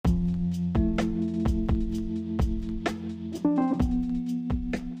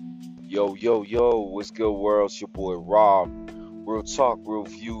Yo, what's good, world? It's your boy Rob. Real talk, real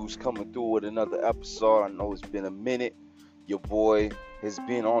views coming through with another episode. I know it's been a minute. Your boy has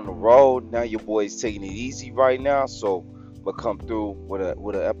been on the road. Now your boy is taking it easy right now. So, but come through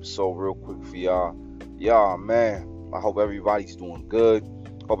with an episode real quick for y'all. Y'all, man, I hope everybody's doing good.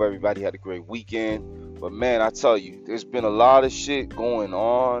 Hope everybody had a great weekend. But man, I tell you, there's been a lot of shit going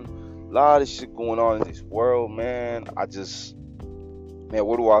on. A lot of shit going on in this world, man. Man,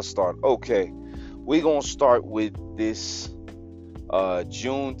 where do I start? Okay, we're gonna start with this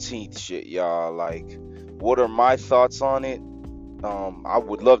Juneteenth shit, y'all. Like, what are my thoughts on it? I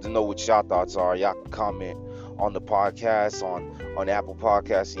would love to know what y'all thoughts are. Y'all can comment on the podcast on Apple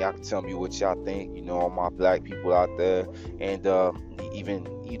Podcasts, and y'all can tell me what y'all think. You know, all my black people out there, and even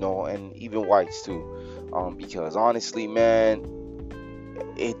whites too. Because honestly, man,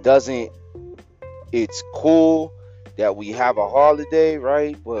 it's cool that we have a holiday,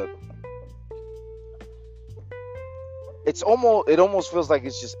 right? But it almost feels like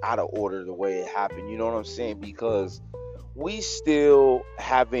it's just out of order the way it happened. You know what I'm saying? Because we still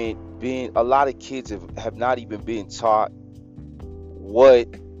haven't been. A lot of kids have not even been taught what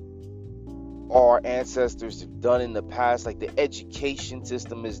our ancestors have done in the past. Like, the education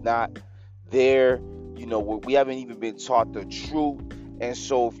system is not there. You know, we haven't even been taught the truth. And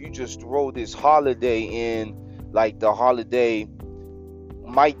so if you just throw this holiday in, like, the holiday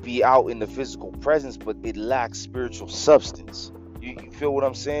might be out in the physical presence, but it lacks spiritual substance. You feel what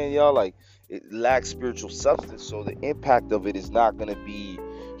I'm saying, y'all? Like, it lacks spiritual substance, so the impact of it is not going to be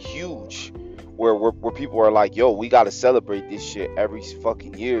huge. Where people are like, yo, we got to celebrate this shit every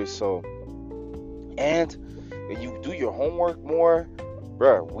fucking year. So, and you do your homework more,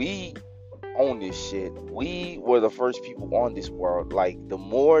 bruh. We own this shit. We were the first people on this world. Like, the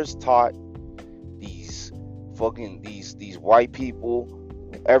Moors taught these white people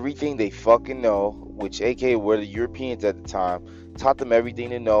everything they fucking know, which aka were the Europeans at the time, taught them everything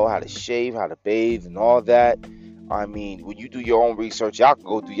they know, how to shave, how to bathe, and all that. I mean, when you do your own research, y'all can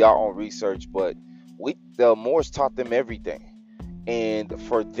go do your own research, but the Moors taught them everything. And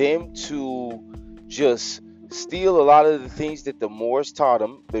for them to just steal a lot of the things that the Moors taught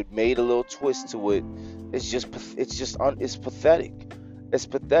them, but made a little twist to it, it's pathetic. It's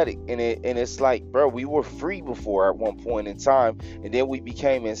pathetic. And it's like, bro, we were free before at one point in time, and then we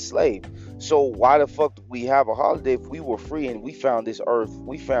became enslaved. So why the fuck do we have a holiday if we were free and we found this earth,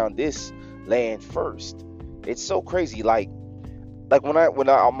 we found this land first? It's so crazy. Like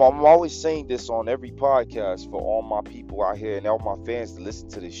I'm always saying this on every podcast for all my people out here and all my fans to listen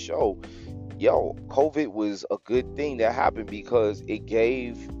to this show. Yo, COVID was a good thing that happened because it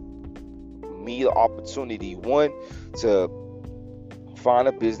gave me the opportunity, one, to find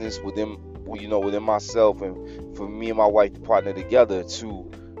a business within myself, and for me and my wife to partner together to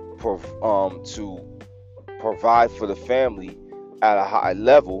provide for the family at a high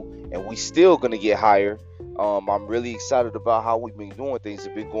level, and we still gonna get higher. I'm really excited about how we've been doing things.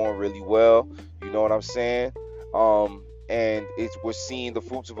 Have been going really well. You know what I'm saying? And we're seeing the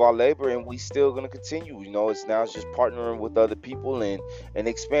fruits of our labor, and we still gonna continue. You know, it's just partnering with other people and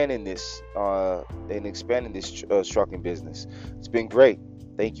expanding this trucking business. It's been great.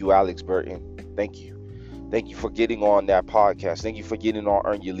 Thank you, Alex Burton. Thank you for getting on that podcast. Thank you for getting on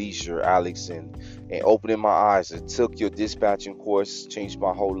Earn Your Leisure, Alex, and opening my eyes. It took your dispatching course, changed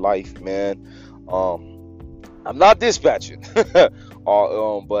my whole life, man. I'm not dispatching,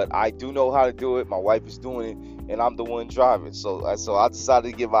 but I do know how to do it. My wife is doing it, and I'm the one driving. So I decided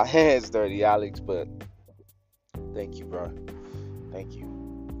to get my hands dirty, Alex. But thank you, bro. Thank you.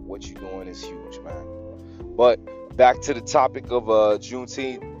 What you're doing is huge, man. But back to the topic of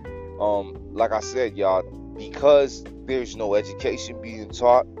Juneteenth. Like I said, y'all, because there's no education being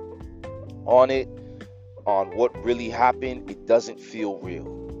taught on it, on what really happened, it doesn't feel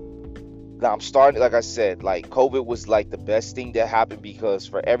real. Now, I'm starting, like I said, like, COVID was like the best thing that happened, because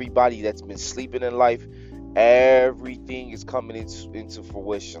for everybody that's been sleeping in life, everything is coming into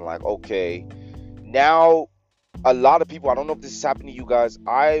fruition. Like, okay, now a lot of people, I don't know if this is happening to you guys.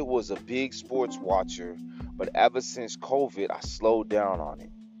 I was a big sports watcher, but ever since COVID, I slowed down on it.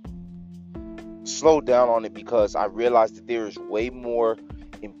 Because I realized that there is way more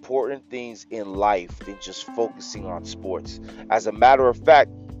important things in life than just focusing on sports. As a matter of fact,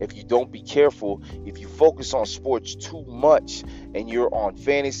 if you don't be careful, if you focus on sports too much and you're on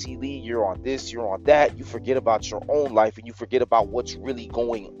fantasy league, you're on this, you're on that, you forget about your own life and you forget about what's really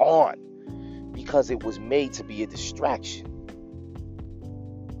going on, because it was made to be a distraction.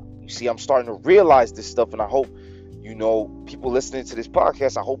 You see, I'm starting to realize this stuff, and I hope people listening to this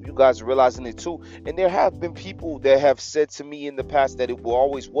podcast, I hope you guys are realizing it too. And there have been people that have said to me in the past that it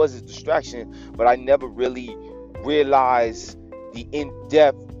always was a distraction, but I never really realized the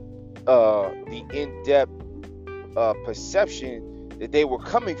in-depth perception that they were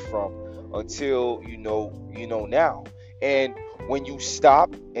coming from until now. And when you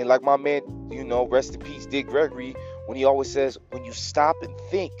stop, and like my man, rest in peace, Dick Gregory, when he always says, when you stop and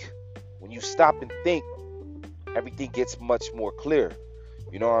think, everything gets much more clear.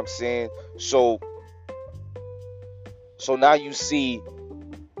 You know what I'm saying? So now you see,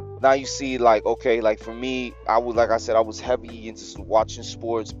 like, okay, like for me, I was heavy into watching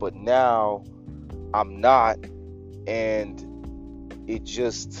sports, but now I'm not, and it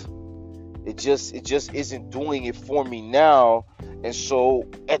just isn't doing it for me now. And so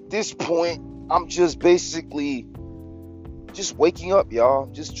at this point, I'm just basically just waking up, y'all.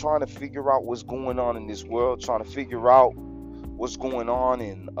 Just trying to figure out what's going on in this world, trying to figure out what's going on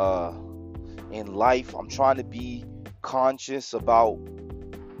in life. I'm trying to be conscious about,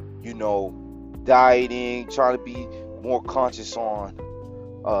 dieting, trying to be more conscious on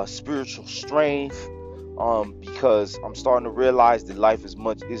spiritual strength, because I'm starting to realize that life is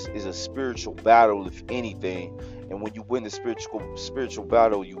a spiritual battle, if anything. And when you win the spiritual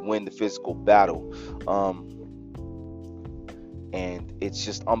battle, you win the physical battle. And it's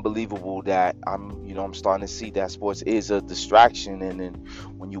just unbelievable that I'm starting to see that sports is a distraction. And then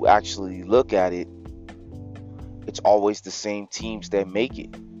when you actually look at it, it's always the same teams that make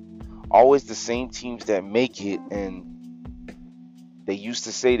it. And they used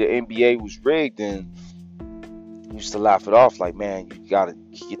to say the NBA was rigged, and used to laugh it off like, man, you gotta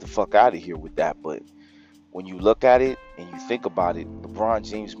get the fuck out of here with that. But when you look at it and you think about it, LeBron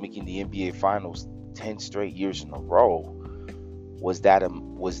James making the NBA Finals 10 straight years in a row, was that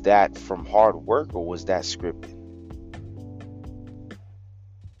from hard work, or was that scripted?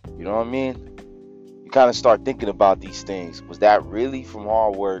 You know what I mean? You kind of start thinking about these things. Was that really from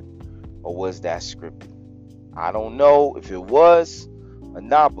hard work, or was that scripted? I don't know if it was or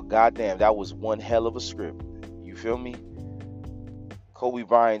not, but goddamn, that was one hell of a script. You feel me? Kobe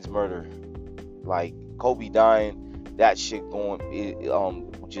Bryant's murder, like Kobe dying, that shit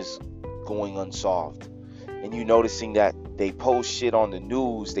just going unsolved. And you noticing that they post shit on the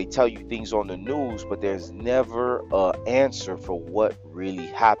news, they tell you things on the news, but there's never an answer for what really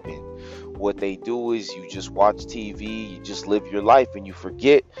happened. What they do is you just watch TV, you just live your life, and you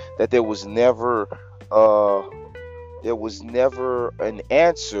forget that there was never an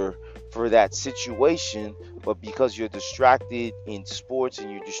answer for that situation. But because you're distracted in sports and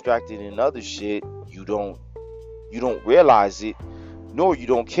you're distracted in other shit, you don't realize it, nor you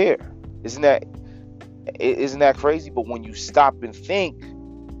don't care. Isn't that crazy? But when you stop and think,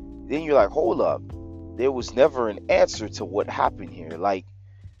 then you're like, hold up, there was never an answer to what happened here. Like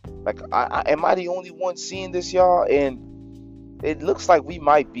am I the only one seeing this, y'all? And it looks like we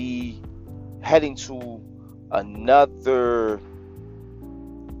might be heading to another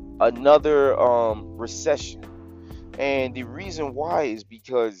recession. And the reason why is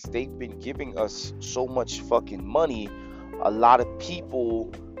because they've been giving us so much fucking money. A lot of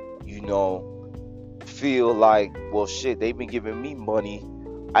people, feel like, well, shit, they've been giving me money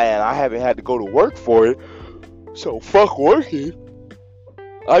and I haven't had to go to work for it, so fuck working.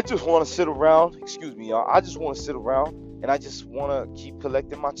 I just want to sit around, excuse me, y'all, I just want to sit around and I just want to keep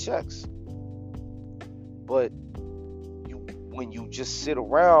collecting my checks. But when you just sit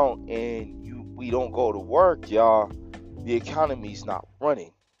around and we don't go to work, y'all, the economy's not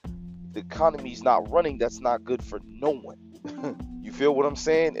running. The economy's not running. That's not good for no one. You feel what I'm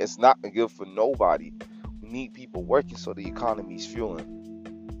saying? It's not good for nobody. We need people working so the economy's fueling.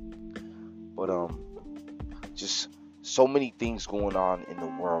 But just so many things going on in the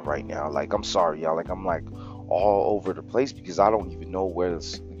world right now. Like, I'm sorry, y'all. Like, I'm like all over the place because I don't even know where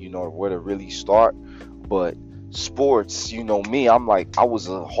to really start. But sports, me, I'm like, I was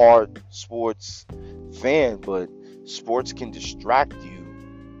a hard sports fan, but sports can distract you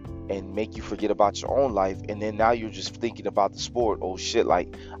and make you forget about your own life, and then now you're just thinking about the sport. Oh shit,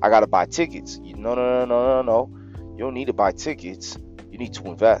 like, I gotta buy tickets. No. You don't need to buy tickets. You need to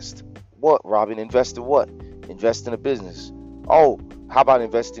invest. What, Robin? Invest in what? Invest in a business. Oh, how about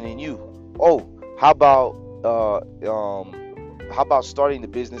investing in you? Oh, how about starting the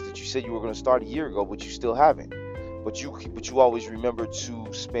business that you said you were going to start a year ago, but you still haven't? But you always remember to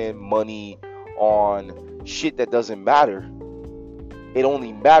spend money on shit that doesn't matter. It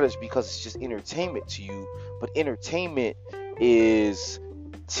only matters because it's just entertainment to you. But entertainment is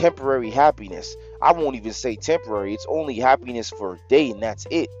temporary happiness. I won't even say temporary. It's only happiness for a day, and that's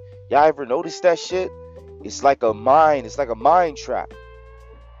it. Y'all ever notice that shit? It's like a mind trap.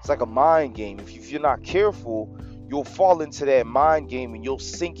 It's like a mind game. If you're not careful, you'll fall into that mind game and you'll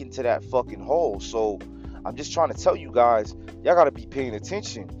sink into that fucking hole. So I'm just trying to tell you guys, y'all gotta be paying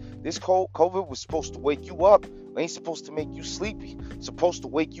attention. This COVID was supposed to wake you up. It ain't supposed to make you sleepy. It's supposed to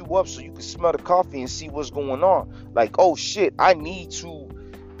wake you up so you can smell the coffee and see what's going on. Like, oh shit, I need to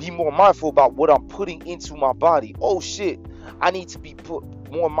be more mindful about what I'm putting into my body. Oh shit, I need to be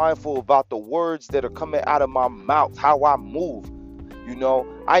more mindful about the words that are coming out of my mouth, how I move. You know,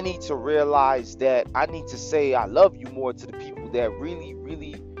 I need to realize that I need to say I love you more to the people that really,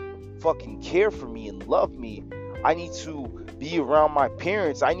 really fucking care for me and love me. I need to be around my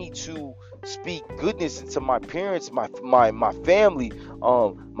parents. I need to speak goodness into my parents, my family,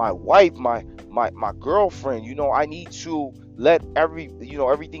 my wife, my girlfriend. You know, I need to let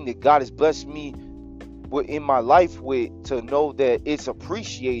everything that God has blessed me in my life with, to know that it's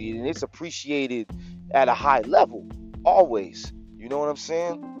appreciated, and it's appreciated at a high level always. You know what I'm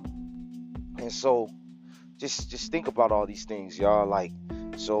saying? And so just think about all these things, y'all. Like,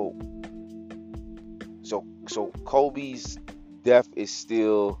 so Kobe's death is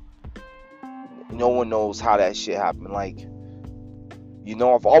still, no one knows how that shit happened. Like, you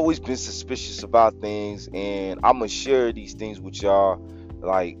know, I've always been suspicious about things, and I'm gonna share these things with y'all.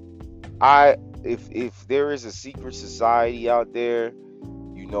 Like, if there is a secret society out there,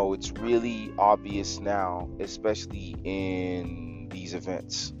 you know, it's really obvious now, especially in these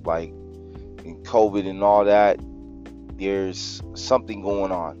events, like in COVID and all that. There's something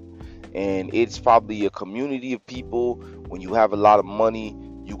going on, and it's probably a community of people. When you have a lot of money,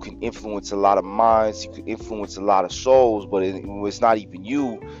 you can influence a lot of minds, you can influence a lot of souls, but it's not even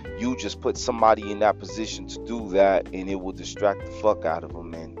you just put somebody in that position to do that, and it will distract the fuck out of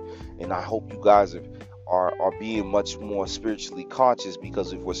them. And I hope you guys are being much more spiritually conscious,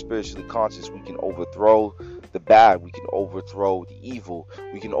 because if we're spiritually conscious, we can overthrow the bad, we can overthrow the evil,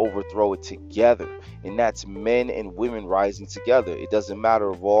 we can overthrow it together. And that's men and women rising together. It doesn't matter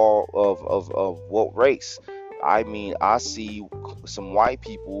of what race. I mean, I see some white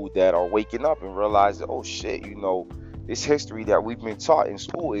people that are waking up and realizing, oh shit, you know, this history that we've been taught in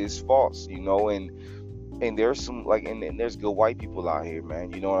school is false, you know. And there's some, like, and there's good white people out here,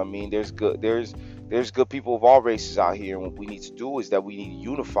 man. You know what I mean? There's good people of all races out here, and what we need to do is that we need to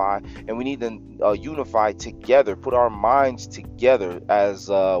unify, and we need to unify together, put our minds together as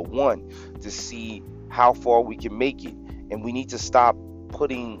one, to see how far we can make it. And we need to stop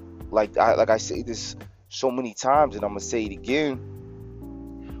putting, like I say this so many times, and I'm gonna say it again,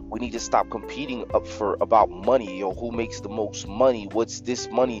 we need to stop competing about money. Yo, who makes the most money? What's this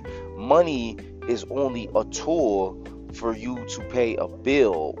money? Money is only a tool for you to pay a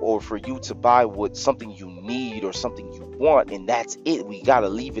bill, or for you to buy something you need or something you want, and that's it. We gotta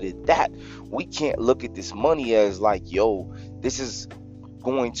leave it at that. We can't look at this money as like, yo, this is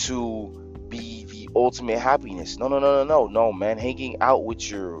going to be the ultimate happiness. No, man. Hanging out with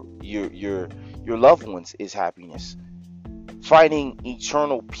your loved ones is happiness. Finding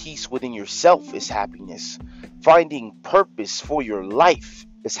eternal peace within yourself is happiness. Finding purpose for your life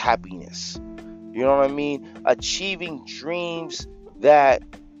is happiness. You know what I mean? Achieving dreams that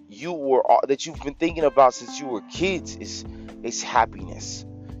you've been thinking about since you were kids is happiness.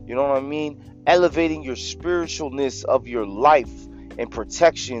 You know what I mean? Elevating your spiritualness of your life and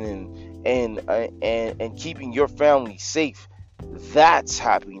protection and keeping your family safe, that's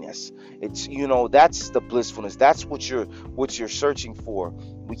happiness. It's, you know, that's the blissfulness. That's what you're searching for.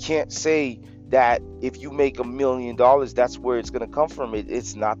 We can't say that if you make $1 million, that's where it's going to come from.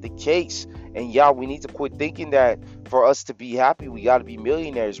 It's not the case. And y'all, we need to quit thinking that for us to be happy, we got to be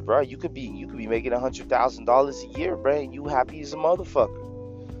millionaires, bro. You could be making $100,000 a year, bro, and you happy as a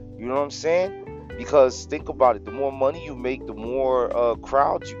motherfucker. You know what I'm saying? Because think about it, the more money you make, the more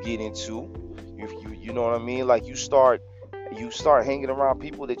crowds you get into. You know what I mean? Like, you start hanging around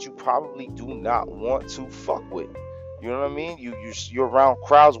people that you probably do not want to fuck with. You know what I mean? You're around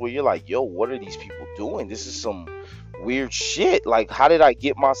crowds where you're like, yo, what are these people doing? This is some weird shit. Like, how did I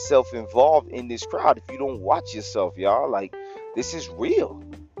get myself involved in this crowd? If you don't watch yourself, y'all, like, this is real.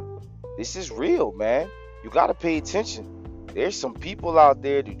 This is real, man. You gotta pay attention. There's some people out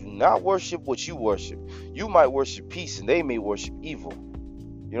there that do not worship what you worship. You might worship peace, and they may worship evil.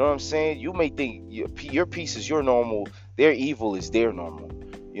 You know what I'm saying? You may think your peace is your normal, their evil is their normal.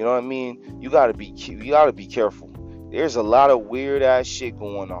 You know what I mean? You gotta be careful. There's a lot of weird ass shit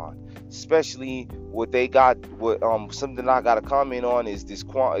going on, especially what they got. Something I gotta comment on is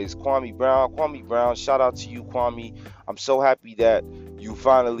Kwame Brown. Kwame Brown, shout out to you, Kwame. I'm so happy that you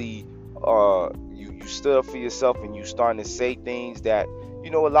finally you stood up for yourself, and you starting to say things that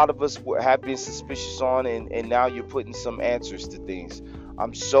a lot of us have been suspicious on, and now you're putting some answers to things.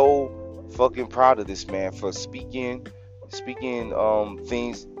 I'm so fucking proud of this man for speaking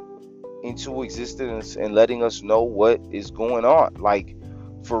things into existence and letting us know what is going on. Like,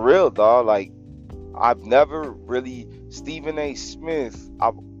 for real, dog. Like, I've never really Stephen A. Smith.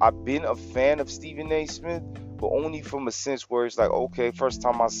 I've been a fan of Stephen A. Smith, but only from a sense where it's like, okay, first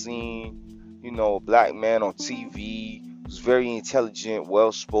time I seen, a black man on TV who's very intelligent,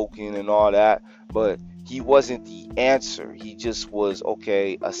 well spoken, and all that, but he wasn't the answer. He just was,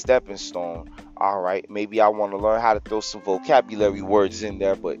 okay, a stepping stone. All right, maybe I want to learn how to throw some vocabulary words in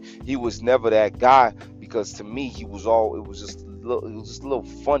there, but he was never that guy, because to me he was all. It was just a little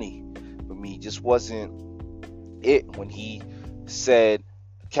funny for me. It just wasn't it when he said,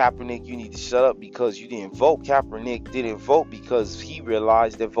 Kaepernick, you need to shut up because you didn't vote. Kaepernick didn't vote because he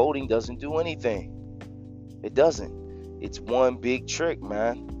realized that voting doesn't do anything. It doesn't. It's one big trick,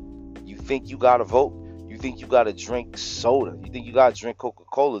 man. You think you gotta vote? You think you gotta drink soda? You think you gotta drink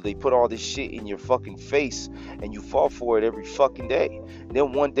Coca-Cola? They put all this shit in your fucking face and you fall for it every fucking day. And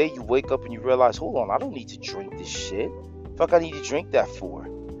then one day you wake up and you realize, hold on, I don't need to drink this shit. Fuck, I need to drink that for?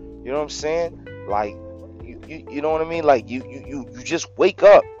 You know what I'm saying? Like, you know what I mean? Like, you just wake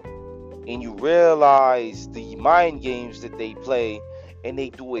up and you realize the mind games that they play, and they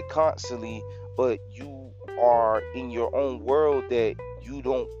do it constantly, but you are in your own world that you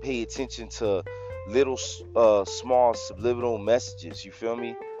don't pay attention to little small subliminal messages. You feel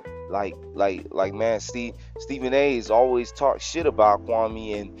me? Like man, Stephen A has always talked shit about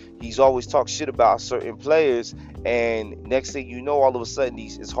Kwame, and he's always talked shit about certain players, and next thing you know, all of a sudden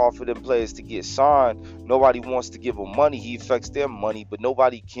it's hard for them players to get signed. Nobody wants to give him money. He affects their money, but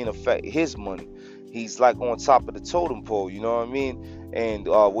nobody can affect his money. He's like on top of the totem pole, you know what I mean? And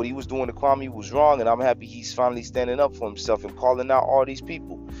what he was doing to Kwame was wrong, and I'm happy he's finally standing up for himself and calling out all these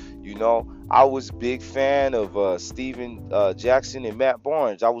people. I was a big fan of Steven Jackson and Matt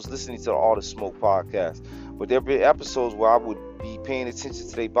Barnes. I was listening to the All the Smoke podcast, but there been episodes where I would be paying attention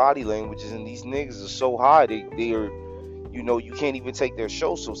to their body languages, and these niggas are so high, they are, you can't even take their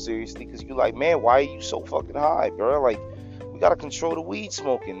show so seriously, because you're like, man, why are you so fucking high, bro? Like, we gotta control the weed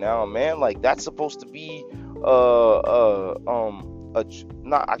smoking now, man. Like, that's supposed to be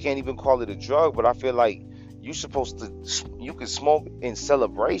not, I can't even call it a drug, but I feel like you can smoke in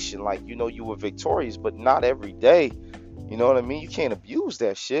celebration, like, you were victorious, but not every day. You know what I mean? You can't abuse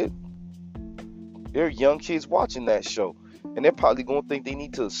that shit. There are young kids watching that show, and they're probably gonna think they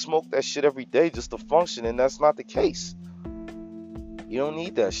need to smoke that shit every day just to function, and that's not the case. You don't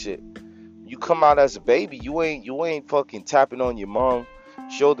need that shit. You come out as a baby, you ain't fucking tapping on your mom's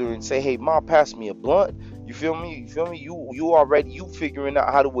shoulder and say, hey mom, pass me a blunt. You feel me? You already figuring out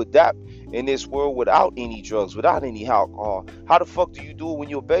how to adapt in this world without any drugs, without any alcohol. How the fuck do you do it when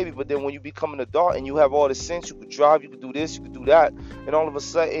you're a baby, but then when you become an adult and you have all the sense, you could drive, you could do this, you could do that, and all of a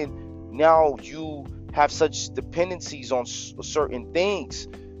sudden now you have such dependencies on certain things.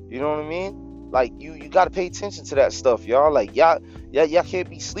 You know what I mean? Like, you got to pay attention to that stuff, y'all. Like, y'all can't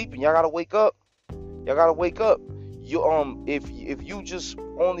be sleeping. Y'all gotta wake up. You if you just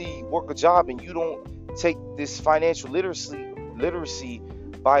only work a job and you don't take this financial literacy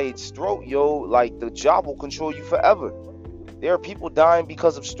by its throat, like, the job will control you forever. There are people dying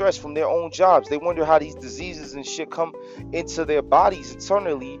because of stress from their own jobs. They wonder how these diseases and shit come into their bodies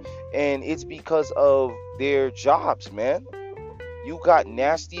internally, and it's because of their jobs, man. You got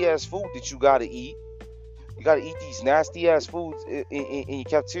nasty ass food that you gotta eat. You gotta eat these nasty ass foods in your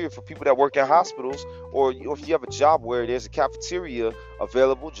cafeteria. For people that work in hospitals, or if you have a job where there's a cafeteria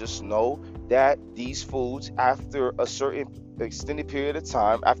available, just know that these foods, after a certain extended period of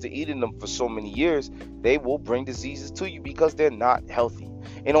time, after eating them for so many years, they will bring diseases to you because they're not healthy.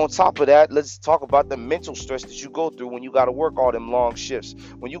 And on top of that, let's talk about the mental stress that you go through when you gotta work all them long shifts,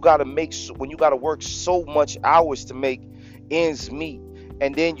 when you gotta work so much hours to make ends meet,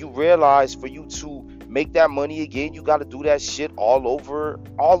 and then you realize for you to make that money again, you got to do that shit all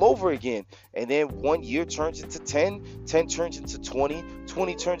over again. And then 1 year turns into 10 turns into 20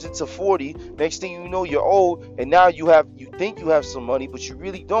 turns into 40. Next thing you know, you're old, and now you think you have some money, but you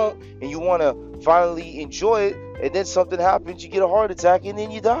really don't, and you want to finally enjoy it, and then something happens, you get a heart attack, and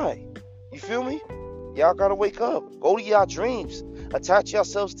then you die. You feel me? Y'all gotta wake up. Go to y'all dreams. Attach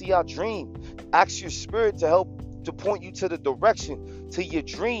yourselves to y'all dream. Ask your spirit to help to point you to the direction to your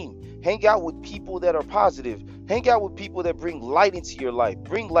dream. Hang out with people that are positive. Hang out with people that bring light into your life.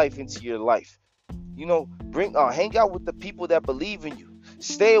 Bring life into your life. Hang out with the people that believe in you.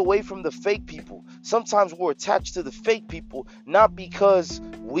 Stay away from the fake people. Sometimes we're attached to the fake people, not because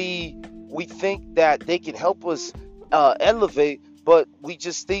we think that they can help us elevate, but we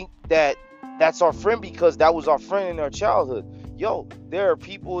just think that that's our friend because that was our friend in our childhood. Yo, there are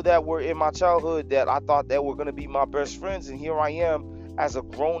people that were in my childhood that I thought that were gonna be my best friends, and here I am as a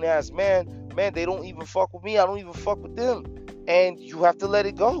grown ass man. Man, they don't even fuck with me. I don't even fuck with them, and you have to let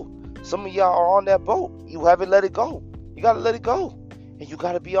it go. Some of y'all are on that boat. You haven't let it go. You gotta let it go, and you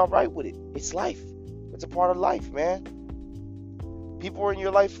gotta be all right with it. It's life. It's a part of life, man. People are in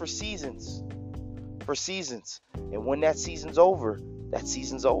your life for seasons, and when that season's over, that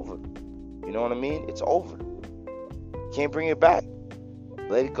season's over. You know what I mean? It's over. Can't bring it back.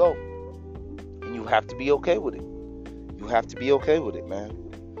 Let it go. And you have to be okay with it. You have to be okay with it, man.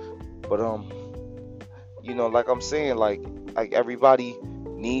 But like I'm saying, like everybody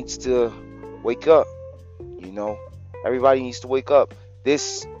needs to wake up. Everybody needs to wake up.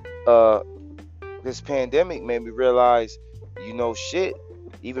 This pandemic made me realize, shit,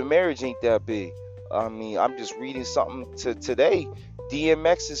 even marriage ain't that big. I mean, I'm just reading something today.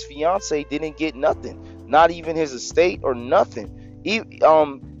 DMX's fiance didn't get nothing, not even his estate or nothing.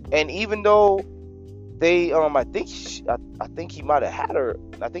 And even though they, I think he might have had her.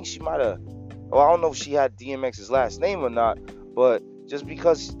 I think she might have. Well, I don't know if she had DMX's last name or not, but just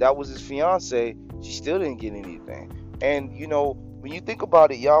because that was his fiance, she still didn't get anything. And when you think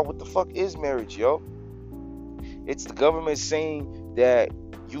about it, y'all, what the fuck is marriage, yo? It's the government saying that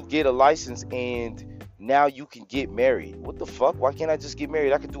you get a license and now you can get married. What the fuck? Why can't I just get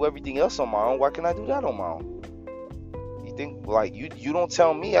married? I can do everything else on my own. Why can't I do that on my own? You think, like, you don't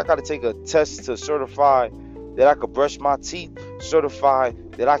tell me I gotta take a test to certify that I could brush my teeth, certify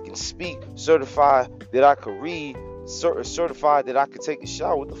that I can speak, certify that I could read, certified that I could take a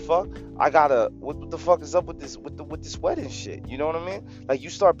shower. What the fuck? What the fuck is up with this wedding shit? You know what I mean? Like, you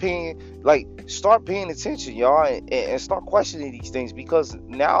start paying attention, y'all, and start questioning these things, because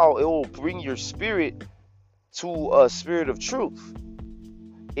now it will bring your spirit to a spirit of truth,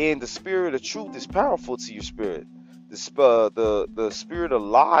 and the spirit of truth is powerful to your spirit. The spirit of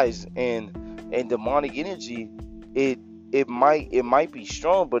lies and demonic energy, it might be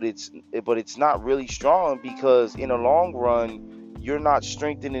strong, but it's not really strong, because in the long run you're not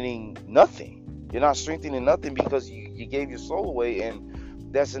strengthening nothing. You're not strengthening nothing because you gave your soul away.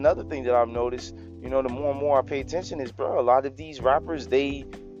 And that's another thing that I've noticed. The more and more I pay attention is, bro, a lot of these rappers, they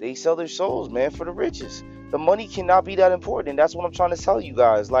sell their souls, man, for the riches. The money cannot be that important, and that's what I'm trying to tell you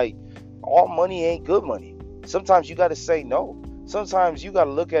guys. Like, all money ain't good money. Sometimes you got to say no. Sometimes you got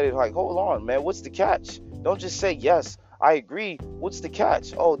to look at it like, hold on, man, what's the catch? Don't just say yes, I agree. What's the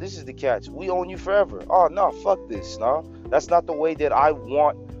catch? Oh, this is the catch. We own you forever. Oh, no, fuck this. No, that's not the way that I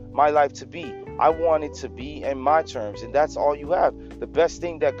want my life to be. I want it to be in my terms, and that's all you have. The best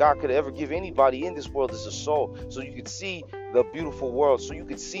thing that God could ever give anybody in this world is a soul, so you could see the beautiful world, so you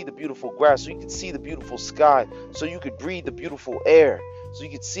could see the beautiful grass, so you could see the beautiful sky, so you could breathe the beautiful air, so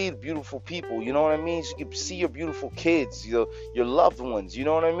you could see the beautiful people, you know what I mean? So you could see your beautiful kids, your loved ones, you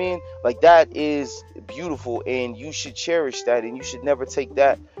know what I mean? Like, that is beautiful, and you should cherish that, and you should never take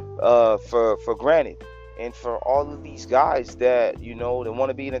that for granted. And for all of these guys that, that want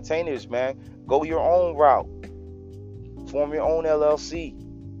to be entertainers, man, go your own route. Form your own LLC.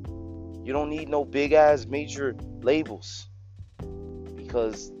 You don't need no big ass major labels,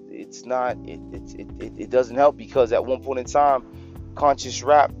 because it's not, it doesn't help. Because at one point in time, conscious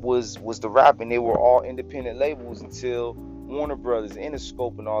rap was the rap, and they were all independent labels until Warner Brothers,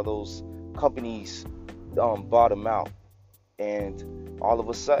 Interscope, and all those companies bought them out. And all of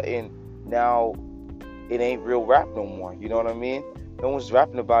a sudden, now it ain't real rap no more. You know what I mean? No one's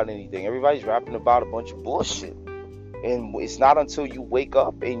rapping about anything. Everybody's rapping about a bunch of bullshit. And it's not until you wake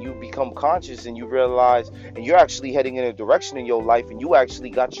up and you become conscious and you realize, and you're actually heading in a direction in your life, and you actually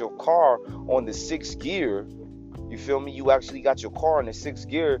got your car on the 6th gear. You feel me? You actually got your car in the 6th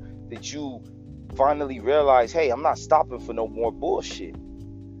gear, that you finally realize, hey, I'm not stopping for no more bullshit.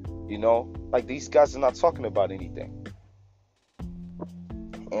 Like, these guys are not talking about anything.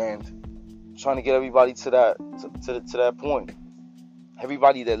 And trying to get everybody to that point.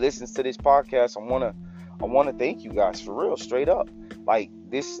 Everybody that listens to this podcast, I wanna thank you guys, for real, straight up. Like,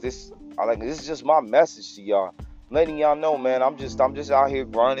 this is just my message to y'all. I'm letting y'all know, man, I'm just out here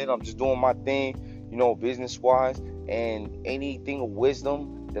grinding. I'm just doing my thing, business wise, and anything of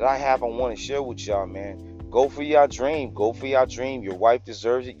wisdom that I have, I want to share with y'all, man. Go for your dream. Go for your dream. Your wife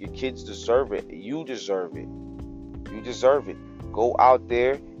deserves it. Your kids deserve it. You deserve it. You deserve it. Go out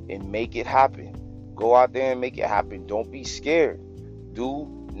there and make it happen. Go out there and make it happen. Don't be scared. Do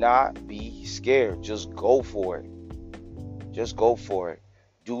not be scared. Just go for it. Just go for it.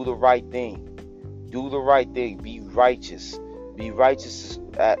 Do the right thing. Do the right thing. Be righteous. Be righteous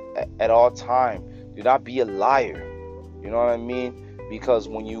at all time. Do not be a liar. You know what I mean? Because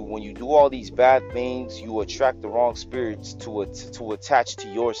when you do all these bad things, you attract the wrong spirits to attach to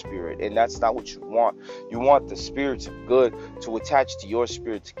your spirit, and that's not what you want. You want the spirits of good to attach to your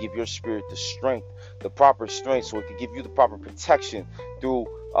spirit, to give your spirit the strength, the proper strength, so it can give you the proper protection through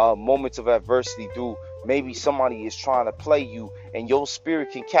moments of adversity, through maybe somebody is trying to play you, and your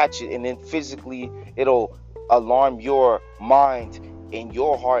spirit can catch it, and then physically it'll alarm your mind in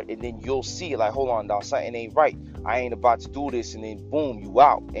your heart, and then you'll see like, hold on, now something ain't right. I ain't about to do this, and then boom, you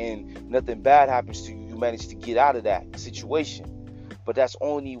out, and nothing bad happens to you. You manage to get out of that situation. But that's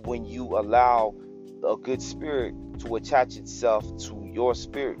only when you allow a good spirit to attach itself to your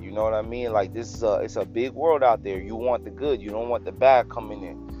spirit. You know what I mean? Like, this is it's a big world out there. You want the good, you don't want the bad coming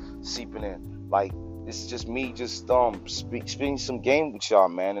in, seeping in. Like, this is just me just speaking some game with y'all,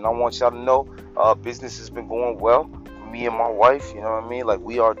 man. And I want y'all to know business has been going well for me and my wife. You know what I mean? Like,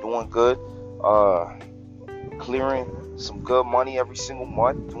 we are doing good. Clearing some good money every single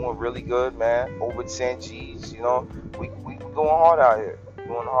month, doing really good, man. Over 10 G's, you know. We going hard out here.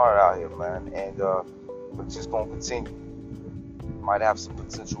 Doing hard out here, man. And we're just gonna continue. Might have some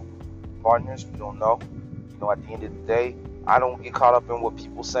potential partners, we don't know. You know, at the end of the day, I don't get caught up in what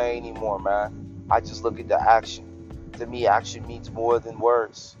people say anymore, man. I just look at the action. To me, action means more than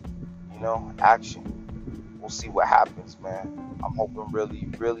words. You know, action. We'll see what happens, man. I'm hoping,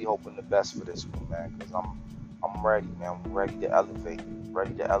 really hoping the best for this one, man, because I'm ready, man. I'm ready to elevate.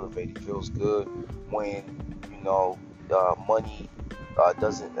 It feels good when, you know, money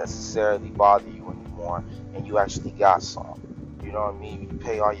doesn't necessarily bother you anymore, and you actually got some. You know what I mean? You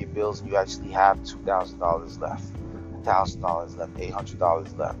pay all your bills, and you actually have $2,000 left, $1,000 left,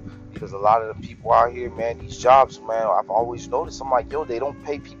 $800 left. Because a lot of the people out here, man, these jobs, man, I've always noticed. I'm like, yo, they don't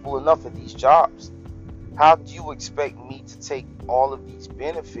pay people enough at these jobs. How do you expect me to take all of these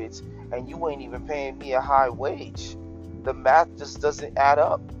benefits and you ain't even paying me a high wage? The math just doesn't add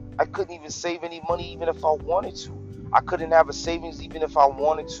up. I couldn't even save any money even if I wanted to. I couldn't have a savings even if I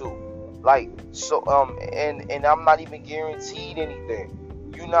wanted to. Like, so and I'm not even guaranteed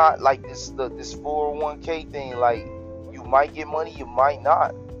anything. You're not like this 401k thing, like, you might get money, you might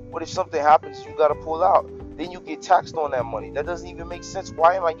not. What if something happens, you gotta pull out? Then you get taxed on that money. That doesn't even make sense.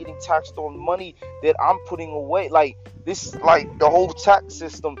 Why am I getting taxed on money that I'm putting away? Like, this, like, the whole tax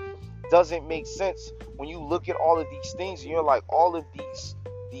system doesn't make sense when you look at all of these things, and you're like, all of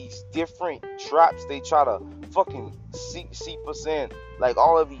these different traps they try to fucking seep us in, like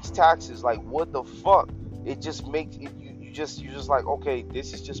all of these taxes. Like, what the fuck? It just makes it, you're just like, okay,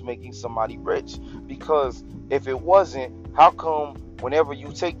 this is just making somebody rich. Because if it wasn't, how come whenever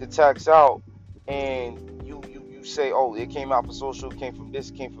you take the tax out and you say, oh, it came out for social, it came from this,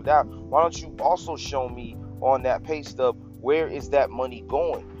 it came from that, why don't you also show me on that pay stub, where is that money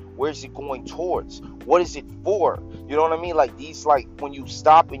going? Where is it going towards? What is it for? You know what I mean? Like, these, like, when you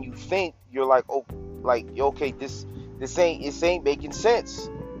stop and you think, you're like, oh, like, okay, this ain't making sense.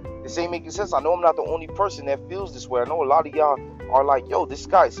 This ain't making sense. I know I'm not the only person that feels this way. I know a lot of y'all are like, yo, this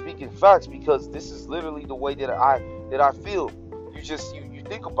guy's speaking facts, because this is literally the way that I feel. You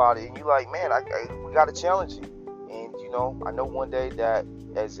think about it and you're like, man, we gotta challenge it. And you know, I know one day that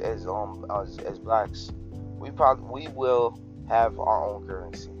as blacks, we will have our own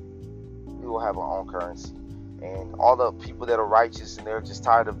currency. We will have our own currency, and all the people that are righteous and they're just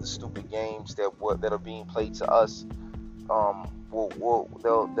tired of the stupid games that are being played to us, we'll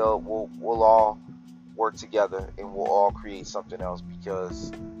all work together and we'll all create something else,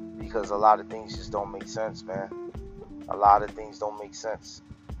 because a lot of things just don't make sense, man. A lot of things don't make sense.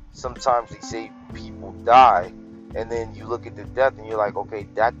 Sometimes they say people die, and then you look at the death and you're like, okay,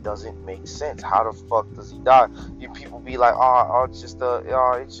 that doesn't make sense. How the fuck does he die? You people be like,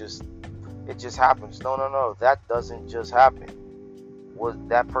 it just happens. No, that doesn't just happen.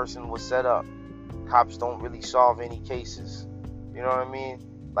 That person was set up. Cops don't really solve any cases. You know what I mean?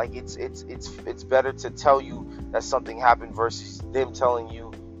 Like, it's better to tell you that something happened versus them telling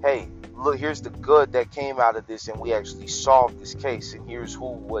you, hey, look, here's the good that came out of this, and we actually solved this case, and here's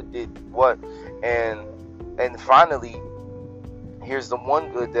what did what. And finally, here's the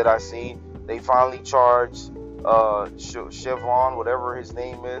one good that I seen. They finally charged Chevron, whatever his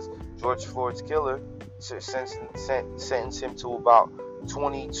name is, George Floyd's killer, sentenced him to about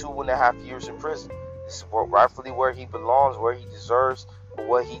 22 and a half years in prison. This is rightfully where he belongs, where he deserves for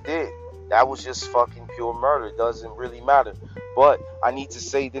what he did. That was just fucking pure murder. It doesn't really matter. But I need to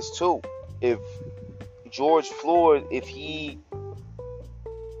say this too. If George Floyd, if he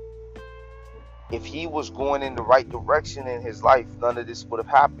was going in the right direction in his life, none of this would have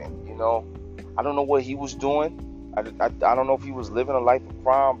happened. You know, I don't know what he was doing. I don't know if he was living a life of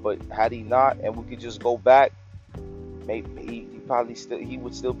crime, but had he not, and we could just go back, maybe he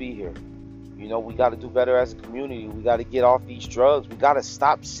would still be here. You know, we got to do better as a community. We got to get off these drugs. We got to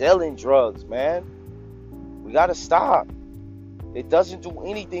stop selling drugs, man. We got to stop. It doesn't do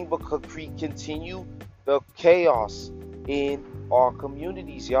anything but continue the chaos in our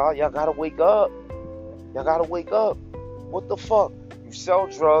communities, y'all. Y'all got to wake up. Y'all got to wake up. What the fuck? You sell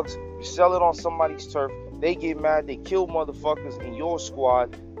drugs. You sell it on somebody's turf. They get mad. They kill motherfuckers in your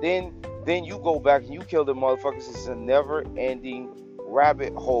squad. Then you go back and you kill the motherfuckers. It's a never-ending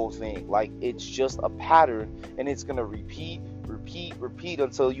rabbit hole thing. Like, it's just a pattern, and it's gonna repeat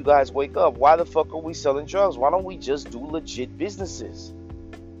until you guys wake up. Why the fuck are we selling drugs? Why don't we just do legit businesses?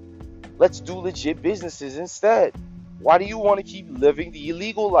 Let's do legit businesses instead. Why do you want to keep living the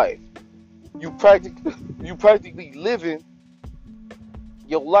illegal life? You practically living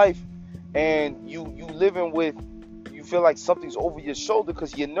your life, and you living with, you feel like something's over your shoulder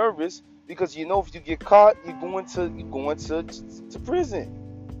because you're nervous, because you know if you get caught, you're going to prison.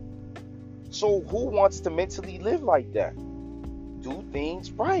 So who wants to mentally live like that? Do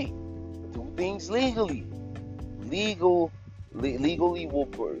things right. Do things legally. Doing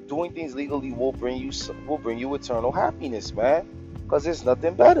things legally will bring you eternal happiness, man. Because there's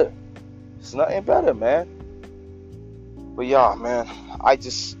nothing better. It's nothing better, man. But yeah, man, I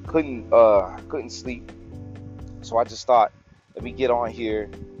just couldn't sleep. So I just thought, let me get on here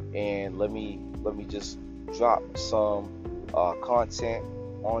and let me just drop some content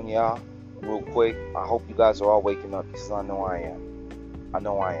on y'all real quick. I hope you guys are all waking up, because I know I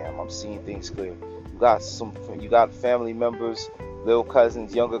am. I'm seeing things clear. You got family members, little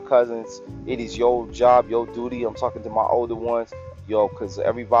cousins, younger cousins. It is your job, your duty. I'm talking to my older ones, because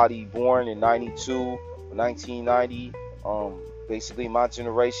everybody born in 92, 1990, basically my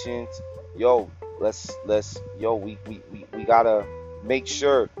generation. We gotta make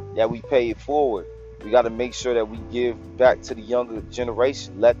sure that we pay it forward. We got to make sure that we give back to the younger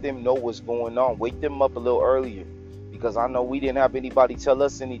generation. Let them know what's going on. Wake them up a little earlier, because I know we didn't have anybody tell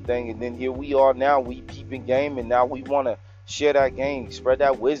us anything, and then here we are now. We peeping game, and now we want to share that game, spread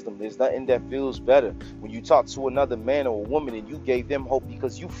that wisdom. There's nothing that feels better when you talk to another man or a woman and you gave them hope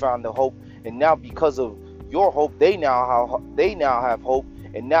because you found the hope, and now because of your hope, they now have hope,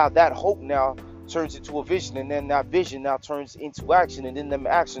 and now that hope now turns into a vision, and then that vision now turns into action, and then the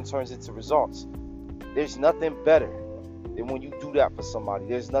action turns into results. There's nothing better than when you do that for somebody.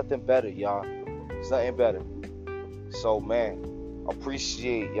 There's nothing better, y'all. There's nothing better. So, man,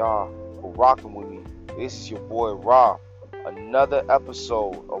 appreciate y'all for rocking with me. This is your boy Rob. Another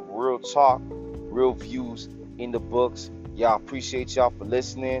episode of Real Talk, Real Views in the Books. Y'all, appreciate y'all for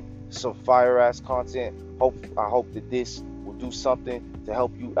listening. Some fire ass content. I hope that this will do something to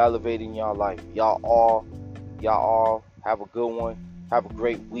help you elevate in y'all life. Y'all all have a good one. Have a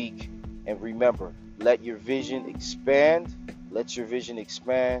great week. And remember, let your vision expand. Let your vision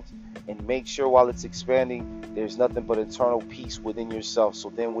expand. And make sure while it's expanding, there's nothing but eternal peace within yourself. So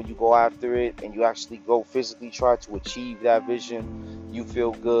then when you go after it and you actually go physically try to achieve that vision, you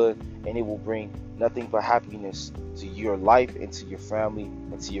feel good, and it will bring nothing but happiness to your life and to your family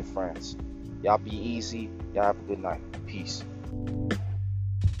and to your friends. Y'all be easy. Y'all have a good night. Peace.